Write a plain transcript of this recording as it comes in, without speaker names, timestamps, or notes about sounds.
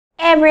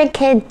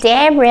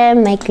Abracadabra,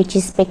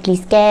 microchips, spickly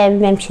scab,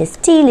 memphis,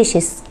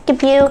 delicious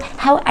Scorpio.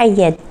 How are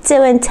you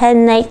doing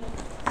tonight?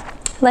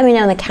 Let me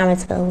know in the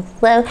comments below.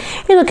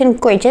 You're looking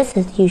gorgeous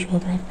as usual,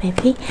 my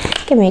baby.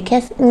 Give me a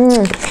kiss.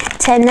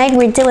 Tonight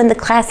we're doing the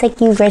classic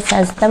you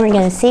versus them. We're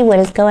gonna see what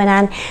is going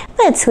on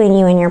between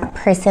you and your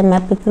person,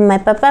 my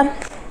papa.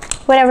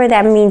 Whatever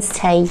that means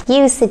to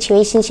you,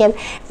 situationship,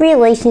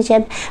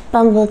 relationship,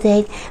 bumble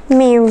date,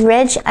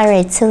 marriage. All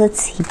right, so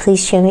let's see.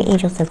 Please show me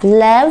angels of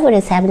love. What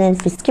is happening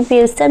for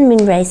Scorpio, Sun,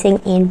 Moon, Rising,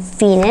 and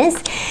Venus,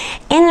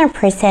 and their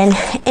person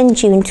in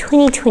June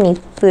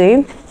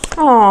 2023.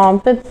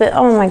 Oh, but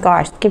oh my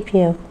gosh,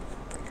 Scorpio.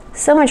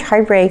 So much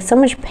heartbreak, so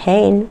much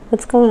pain.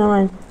 What's going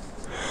on?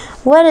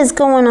 What is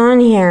going on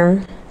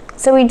here?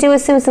 So we do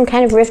assume some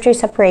kind of rift or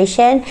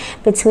separation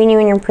between you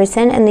and your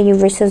person, and the you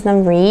versus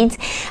them reads.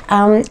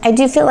 I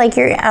do feel like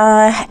you're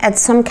at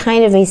some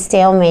kind of a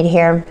stalemate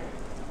here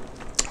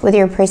with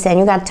your person.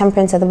 You got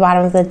Temperance at the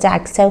bottom of the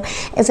deck. So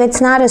if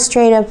it's not a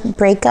straight up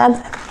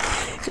breakup,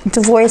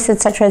 divorce,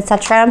 etc.,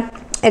 etc.,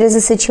 it is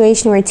a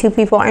situation where two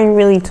people aren't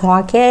really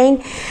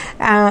talking.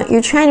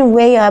 You're trying to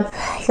weigh up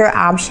your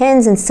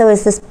options, and so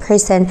is this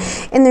person.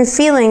 In their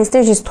feelings,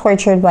 they're just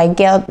tortured by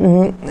guilt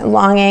and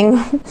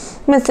longing,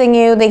 missing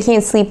you. They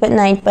can't sleep at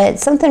night, but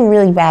something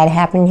really bad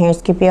happened here,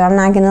 Scorpio. I'm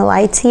not gonna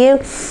lie to you.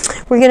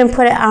 We're gonna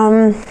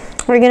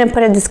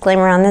put a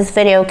disclaimer on this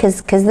video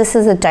because this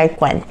is a dark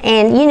one,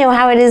 and you know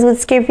how it is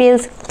with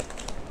Scorpios.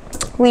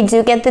 We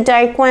do get the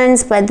dark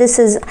ones, but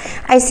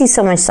I see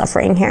so much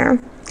suffering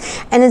here.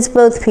 And it's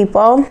both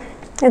people.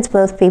 It's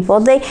both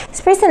people.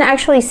 This person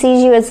actually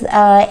sees you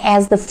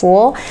as the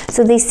fool.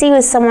 So they see you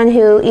as someone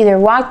who either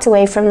walked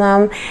away from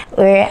them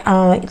or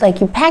like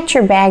you packed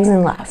your bags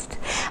and left.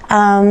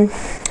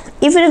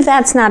 Even if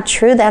that's not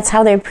true, that's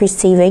how they're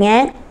perceiving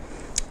it.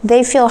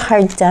 They feel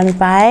hard done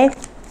by.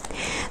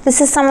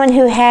 This is someone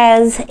who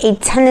has a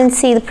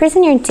tendency, the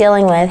person you're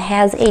dealing with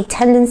has a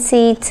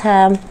tendency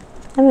to,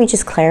 let me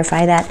just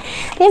clarify that.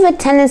 They have a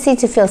tendency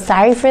to feel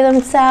sorry for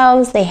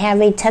themselves. They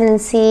have a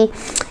tendency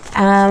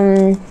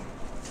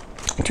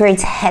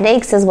towards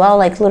headaches as well,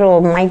 like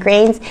little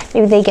migraines.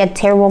 Maybe they get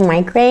terrible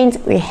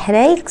migraines or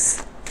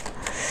headaches.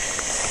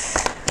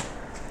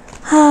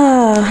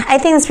 I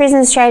think this person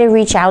is trying to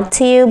reach out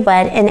to you,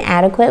 but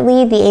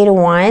inadequately. The Eight of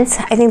Wands.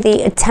 I think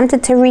they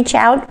attempted to reach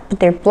out, but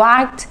they're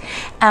blocked.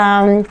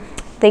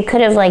 They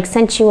could have like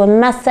sent you a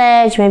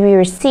message, maybe you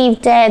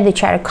received it, they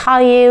try to call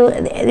you.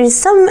 There's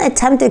some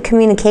attempted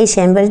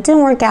communication, but it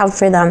didn't work out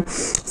for them.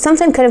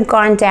 Something could have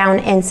gone down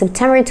in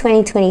September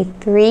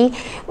 2023,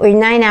 or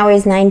 9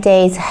 hours, 9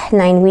 days,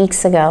 9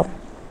 weeks ago,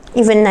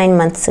 even 9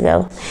 months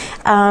ago.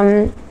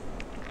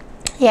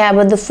 Yeah,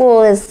 but the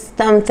fool is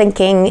them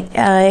thinking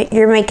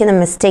you're making a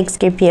mistake,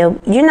 Scorpio.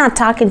 You're not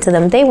talking to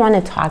them. They want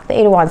to talk. The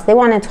Eight of Wands, they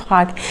want to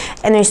talk,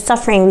 and they're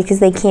suffering because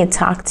they can't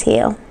talk to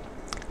you.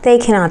 They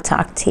cannot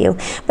talk to you.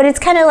 But it's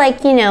kind of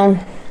like, you know,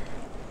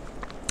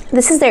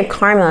 this is their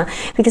karma.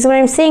 Because what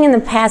I'm seeing in the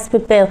past,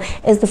 Bill,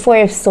 is the Four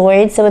of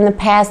Swords. So in the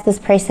past, this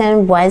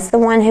person was the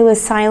one who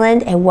was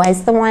silent. It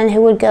was the one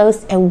who would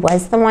ghost. It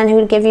was the one who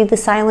would give you the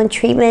silent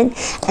treatment.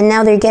 And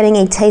now they're getting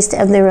a taste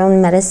of their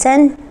own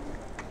medicine.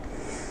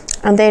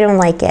 And they don't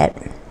like it.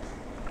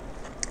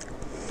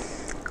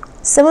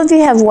 Some of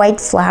you have white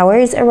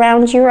flowers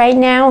around you right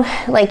now.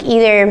 Like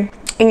either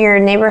in your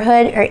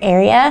neighborhood or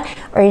area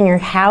or in your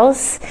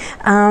house.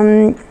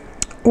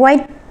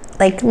 White,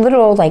 like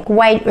literal like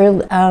white, or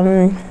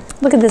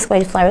look at this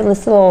white flower,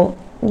 this little,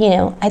 you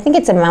know, I think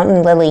it's a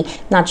mountain lily,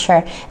 not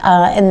sure,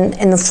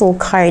 in the full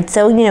card.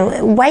 So, you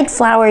know, white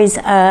flowers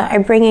are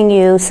bringing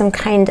you some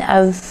kind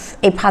of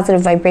a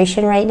positive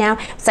vibration right now.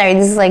 Sorry,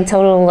 this is like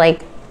total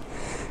like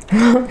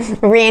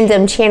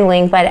random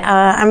channeling, but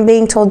I'm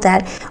being told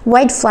that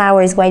white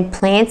flowers, white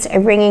plants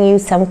are bringing you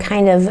some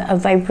kind of a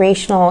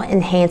vibrational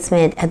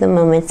enhancement at the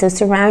moment. So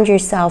surround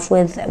yourself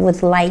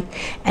with light,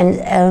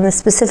 and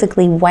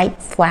specifically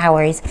white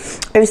flowers.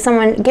 If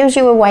someone gives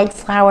you a white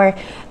flower,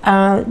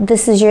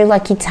 this is your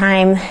lucky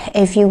time.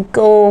 If you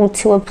go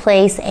to a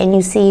place and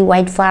you see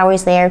white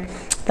flowers there,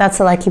 that's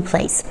a lucky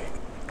place,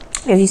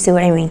 if you see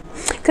what I mean.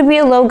 Could be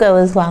a logo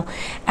as well.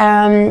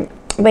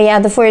 But yeah,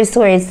 the Four of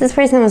Swords, this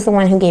person was the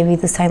one who gave you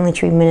the silent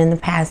treatment in the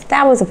past.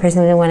 That was the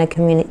person who didn't want to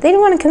communicate. They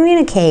didn't want to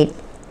communicate.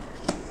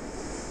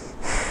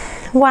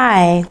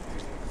 Why?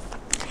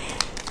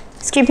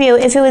 Scorpio,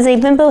 if it was a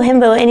bimbo,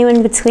 himbo,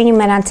 anyone between you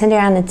met on Tinder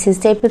on a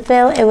Tuesday, but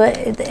Bill,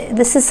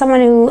 this is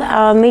someone who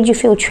made you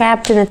feel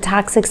trapped in a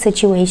toxic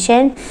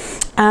situation.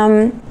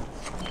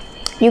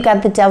 You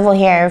got the devil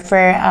here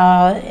for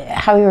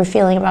how you were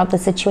feeling about the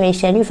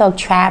situation. You felt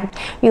trapped.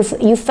 You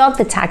felt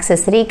the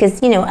toxicity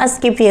because, you know, us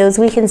Scorpios,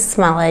 we can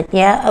smell it.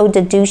 Yeah, oh,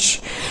 the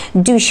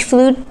douche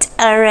flute.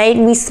 All right,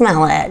 we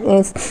smell it.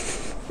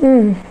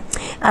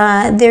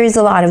 There is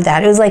a lot of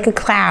that. It was like a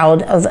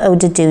cloud of eau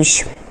de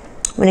douche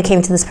when it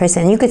came to this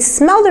person. You could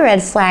smell the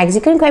red flags.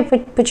 You couldn't quite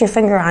put your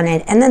finger on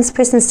it. And then this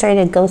person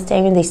started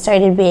ghosting, and they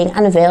started being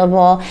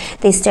unavailable.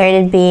 They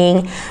started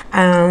being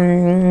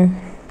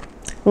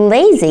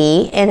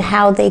lazy in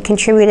how they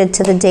contributed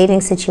to the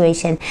dating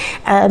situation.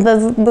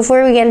 But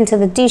before we get into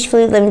the douche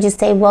flute, let me just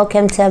say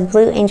welcome to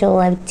Blue Angel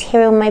Love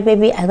Tarot, my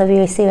baby. I love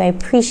you, I see you, I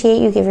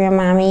appreciate you. Give your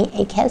mommy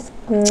a kiss.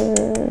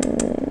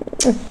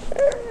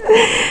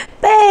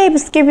 Babe,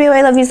 Scorpio,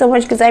 I love you so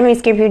much because I'm a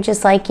Scorpio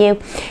just like you.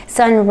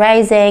 Sun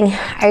rising,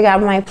 I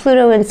got my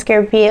Pluto in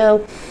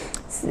Scorpio,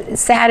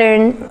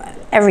 Saturn,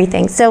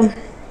 everything. So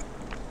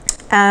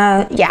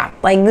yeah,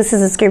 like this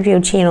is a Scorpio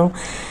channel.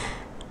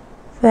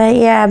 But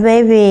yeah,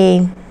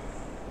 baby,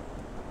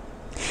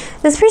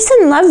 this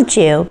person loved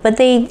you, but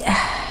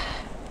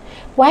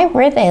why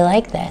were they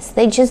like this?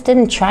 They just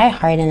didn't try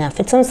hard enough.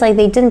 It's almost like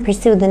they didn't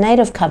pursue the Knight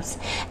of Cups.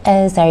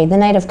 The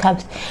Knight of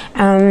Cups.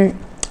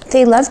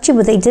 They loved you,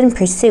 but they didn't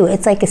pursue.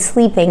 It's like a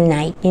sleeping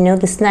knight. You know,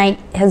 this knight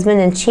has been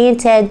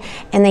enchanted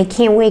and they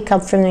can't wake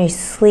up from their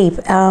sleep.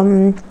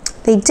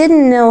 They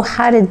didn't know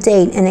how to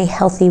date in a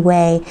healthy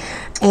way.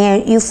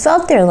 And you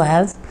felt their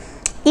love.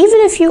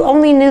 Even if you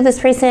only knew this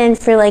person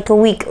for like a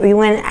week, or you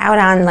went out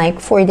on like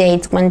 4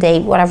 dates, 1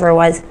 date, whatever it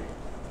was,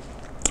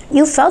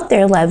 you felt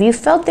their love, you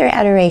felt their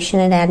adoration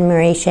and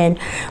admiration,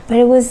 but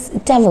it was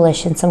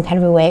devilish in some kind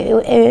of a way.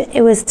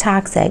 It was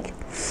toxic.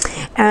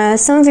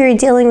 Some of you are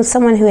dealing with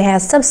someone who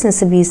has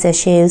substance abuse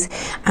issues,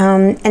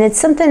 and it's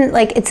something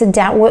like it's a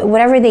down.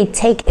 Whatever they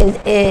take,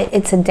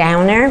 it's a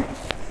downer.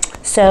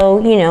 So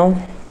you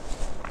know,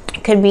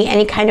 it could be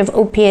any kind of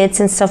opiates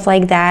and stuff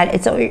like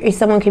that.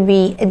 Someone could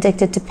be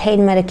addicted to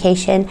pain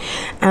medication.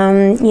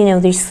 You know,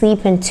 they're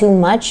sleeping too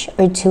much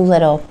or too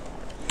little.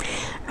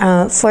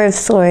 Four of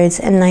Swords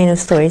and Nine of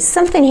Swords.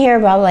 Something here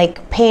about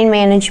like pain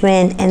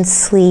management and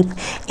sleep,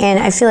 and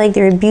I feel like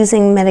they're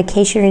abusing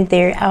medication, or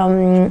they're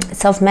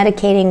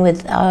self-medicating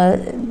with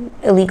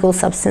illegal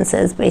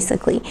substances,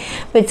 basically.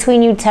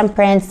 Between you,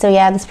 Temperance. So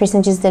yeah, this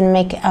person just didn't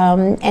make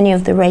any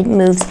of the right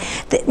moves.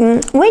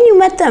 When you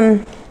met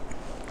them,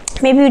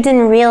 maybe you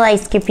didn't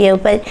realize, Scorpio,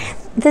 but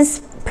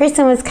this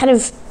person was kind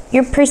of,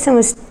 your person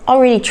was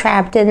already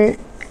trapped in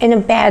a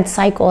bad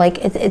cycle. Like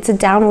it's a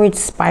downward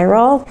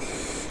spiral.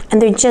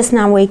 And they're just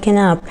not waking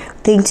up.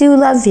 They do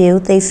love you,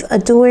 they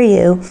adore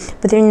you,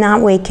 but they're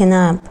not waking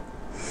up.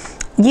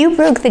 You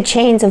broke the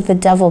chains of the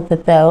devil,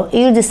 Bibo.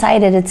 You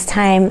decided it's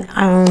time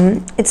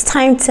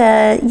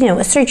to, you know,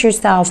 assert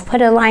yourself,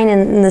 put a line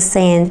in the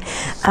sand.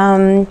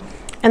 And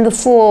the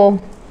Fool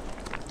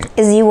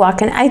is you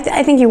walking. I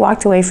think you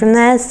walked away from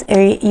this, or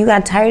you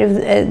got tired of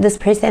this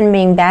person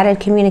being bad at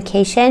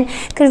communication.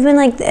 Could have been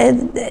like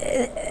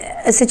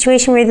a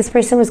situation where this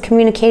person was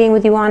communicating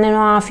with you on and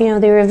off. You know,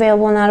 they were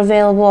available, not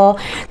available,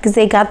 because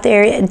they got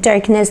their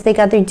darkness, they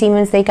got their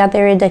demons, they got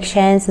their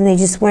addictions, and they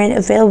just weren't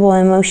available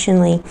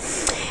emotionally.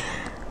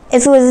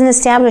 If it was an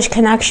established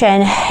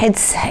connection,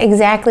 it's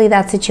exactly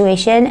that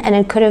situation, and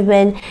it could have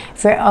been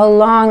for a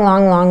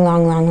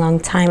long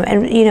time.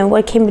 And you know,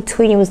 what came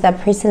between you was that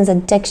person's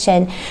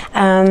addiction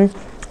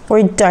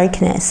or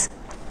darkness.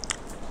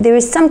 There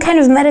was some kind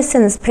of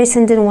medicine this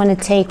person didn't want to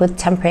take with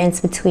Temperance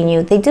between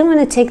you. They didn't want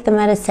to take the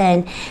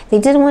medicine. They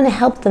didn't want to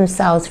help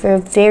themselves for a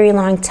very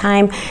long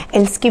time.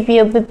 And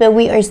Scorpio, but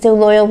we are still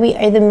loyal. We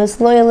are the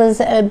most loyalist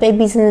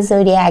babies in the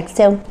zodiac.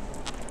 So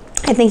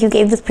I think you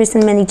gave this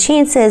person many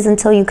chances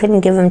until you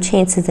couldn't give them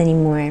chances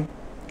anymore.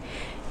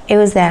 It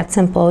was that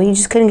simple. You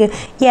just couldn't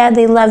give. Yeah,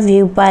 they love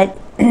you, but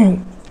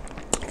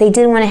they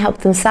didn't want to help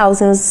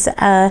themselves. It was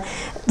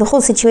the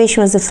whole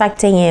situation was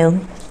affecting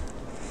you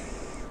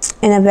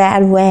in a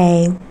bad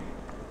way.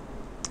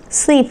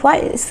 Sleep.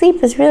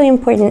 Sleep is really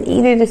important.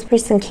 Either this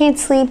person can't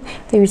sleep,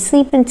 they were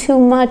sleeping too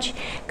much.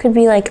 Could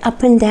be like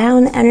up and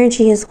down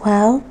energy as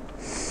well.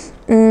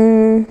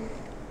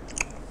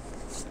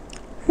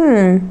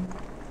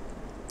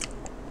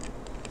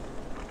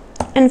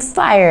 And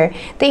fire.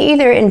 They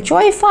either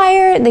enjoy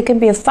fire, they could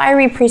be a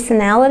fiery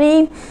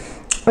personality,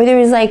 or there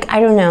was like, I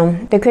don't know,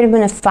 there could have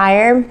been a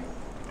fire.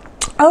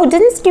 Oh,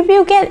 didn't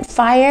Scorpio get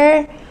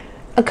fire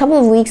a couple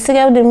of weeks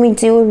ago? Didn't we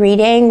do a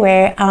reading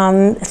where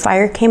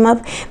fire came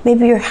up?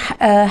 Maybe your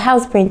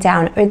house burnt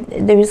down, or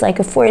there was like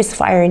a forest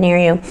fire near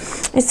you.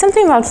 There's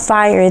something about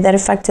fire that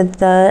affected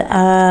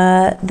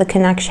the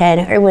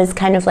connection, or was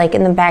kind of like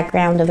in the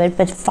background of it,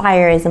 but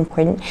fire is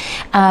important.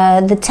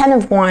 The Ten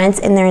of Wands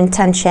in their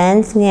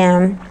intentions,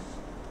 yeah.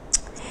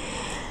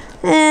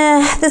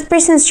 This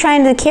person's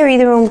trying to carry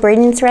their own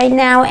burdens right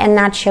now and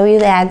not show you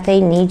that they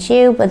need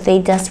you, but they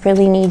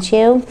desperately need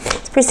you.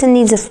 This person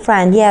needs a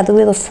friend. Yeah, the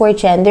Wheel of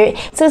Fortune.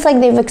 So it's like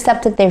they've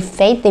accepted their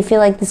fate. They feel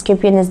like the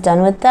Scorpion is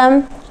done with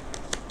them.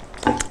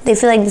 They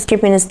feel like the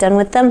Scorpion is done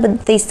with them,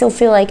 but they still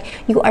feel like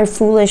you are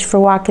foolish for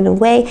walking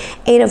away.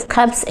 Eight of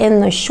Cups in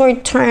the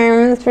short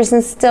term. This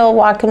person's still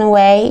walking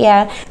away.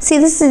 Yeah. See,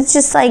 this is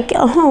just like,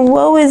 oh,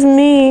 woe is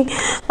me.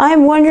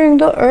 I'm wandering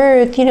the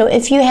earth. You know,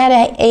 if you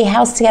had a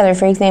house together,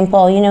 for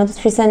example, you know, this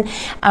person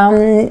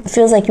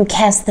feels like you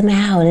cast them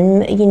out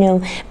and, you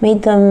know,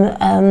 made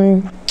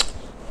them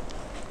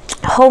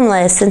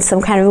homeless in some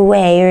kind of a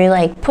way, or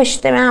like push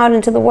them out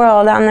into the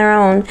world on their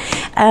own.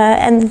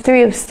 And the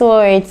Three of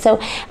Swords. So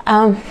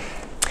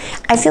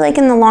I I feel like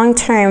in the long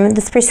term,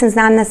 this person's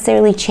not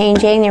necessarily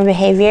changing their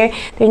behavior.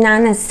 They're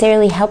not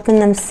necessarily helping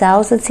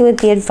themselves. Let's see what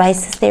the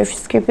advice is there for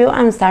Scorpio.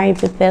 I'm sorry,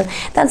 boo-boo.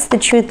 That's the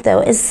truth,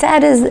 though. As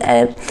sad as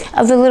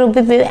of a little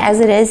boo-boo as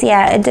it is,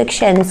 yeah,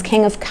 addictions,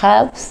 King of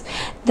Cups.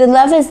 The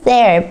love is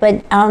there,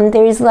 but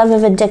there is love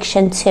of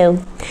addiction,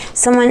 too.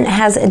 Someone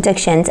has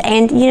addictions.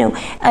 And, you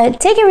know,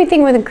 take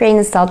everything with a grain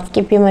of salt,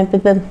 Scorpio, my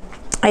boo-boo.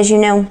 As you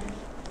know,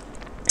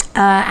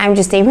 I'm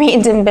just a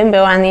random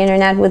bimbo on the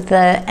internet with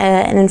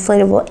an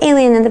inflatable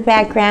alien in the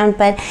background,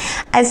 but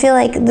I feel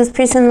like this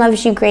person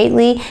loves you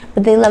greatly,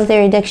 but they love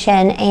their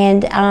addiction,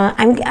 and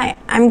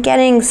I'm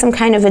getting some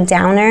kind of a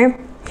downer,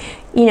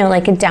 you know,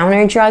 like a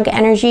downer drug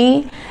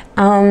energy,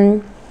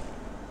 but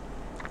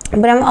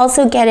I'm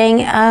also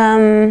getting,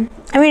 I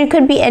mean, it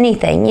could be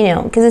anything, you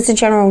know, because it's a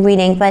general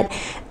reading, but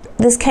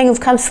this King of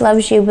Cups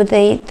loves you, but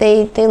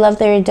they love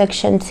their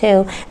addiction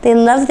too. They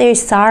love their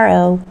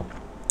sorrow.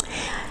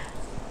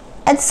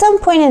 At some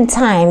point in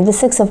time, the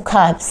Six of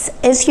Cups,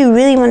 if you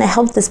really want to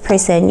help this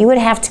person, you would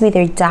have to be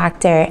their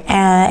doctor,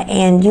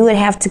 and you would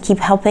have to keep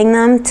helping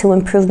them to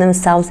improve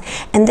themselves,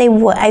 and they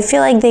would. I feel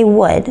like they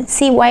would.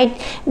 See,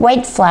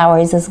 white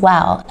flowers as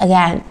well,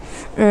 again.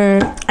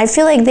 I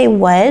feel like they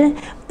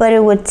would, but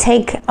it would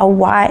take a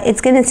while. It's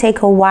going to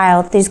take a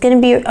while. There's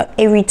going to be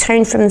a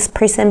return from this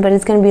person, but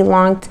it's going to be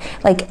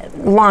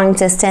long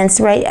distance,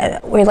 right?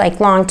 Or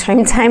like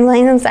long-term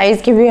timeline. I'm sorry,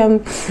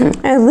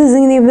 I'm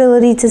losing the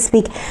ability to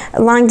speak.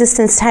 A long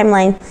distance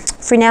timeline.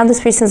 For now,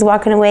 this person's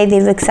walking away.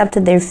 They've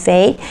accepted their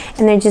fate,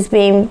 and they're just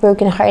being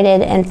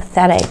brokenhearted and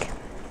pathetic.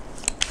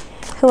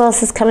 Who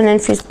else is coming in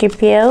for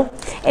Scorpio?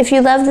 If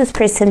you love this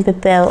person,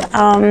 Bill,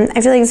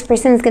 I feel like this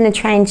person is going to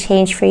try and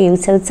change for you,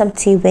 so it's up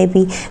to you,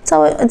 baby. It's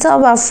all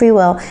about free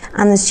will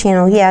on this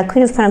channel. Yeah,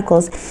 Queen of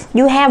Pentacles.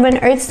 You have an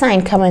earth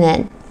sign coming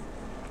in.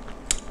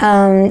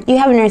 You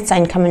have an earth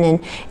sign coming in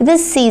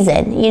this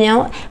season. You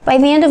know, by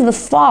the end of the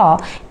fall,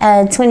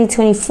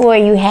 2024,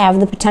 you have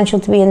the potential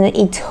to be in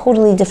a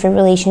totally different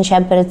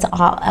relationship, but it's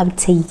all up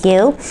to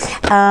you.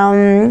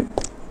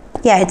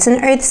 Yeah, it's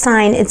an earth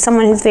sign. It's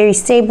someone who's very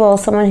stable,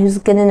 someone who's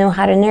going to know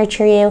how to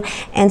nurture you,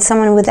 and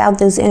someone without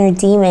those inner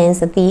demons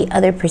that the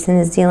other person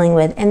is dealing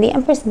with. And the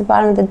Empress at the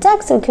bottom of the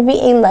deck, so it could be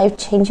a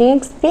life-changing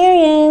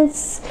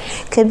experience.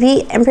 Could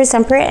be Empress,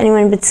 Emperor,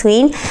 anyone in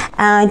between.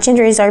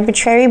 Gender is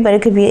arbitrary, but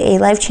it could be a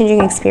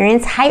life-changing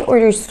experience.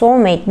 High-order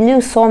soulmate, new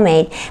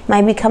soulmate,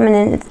 might be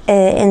coming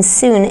in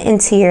soon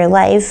into your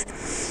life.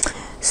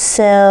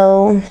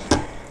 So,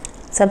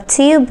 it's up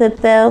to you,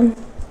 Bippo.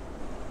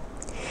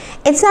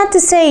 It's not to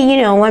say, you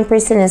know, one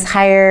person is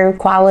higher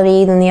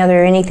quality than the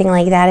other or anything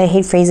like that. I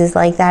hate phrases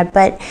like that.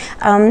 But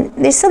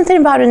there's something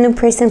about a new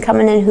person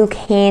coming in who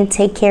can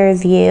take care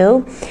of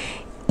you.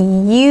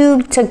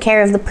 You took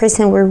care of the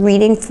person we're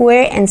reading for,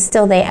 and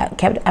still they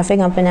kept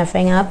effing up and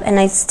effing up. And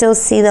I still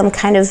see them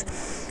kind of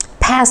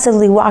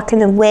passively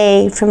walking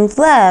away from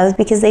love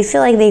because they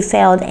feel like they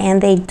failed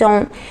and they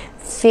don't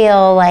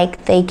feel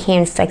like they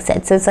can fix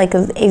it. So it's like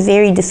a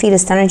very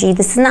defeatist energy.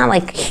 This is not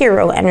like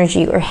hero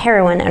energy or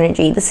heroine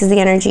energy. This is the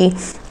energy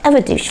of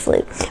a douche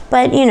flute.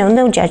 But, you know,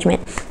 no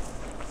judgment.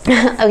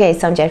 Okay,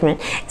 some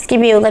judgment.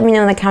 Scorpio, let me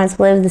know in the comments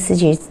below if this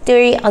is your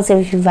story. Also,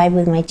 if you vibe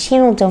with my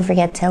channel, don't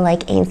forget to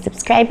like and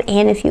subscribe.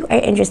 And if you are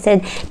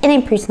interested in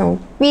a personal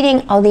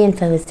reading, all the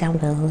info is down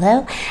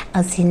below.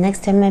 I'll see you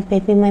next time, my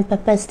baby, my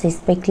papa. Stay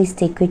sparkly,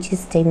 stay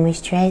gorgeous, stay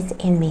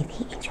moisturized, and may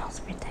the angels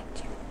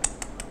protect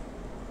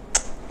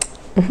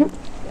you.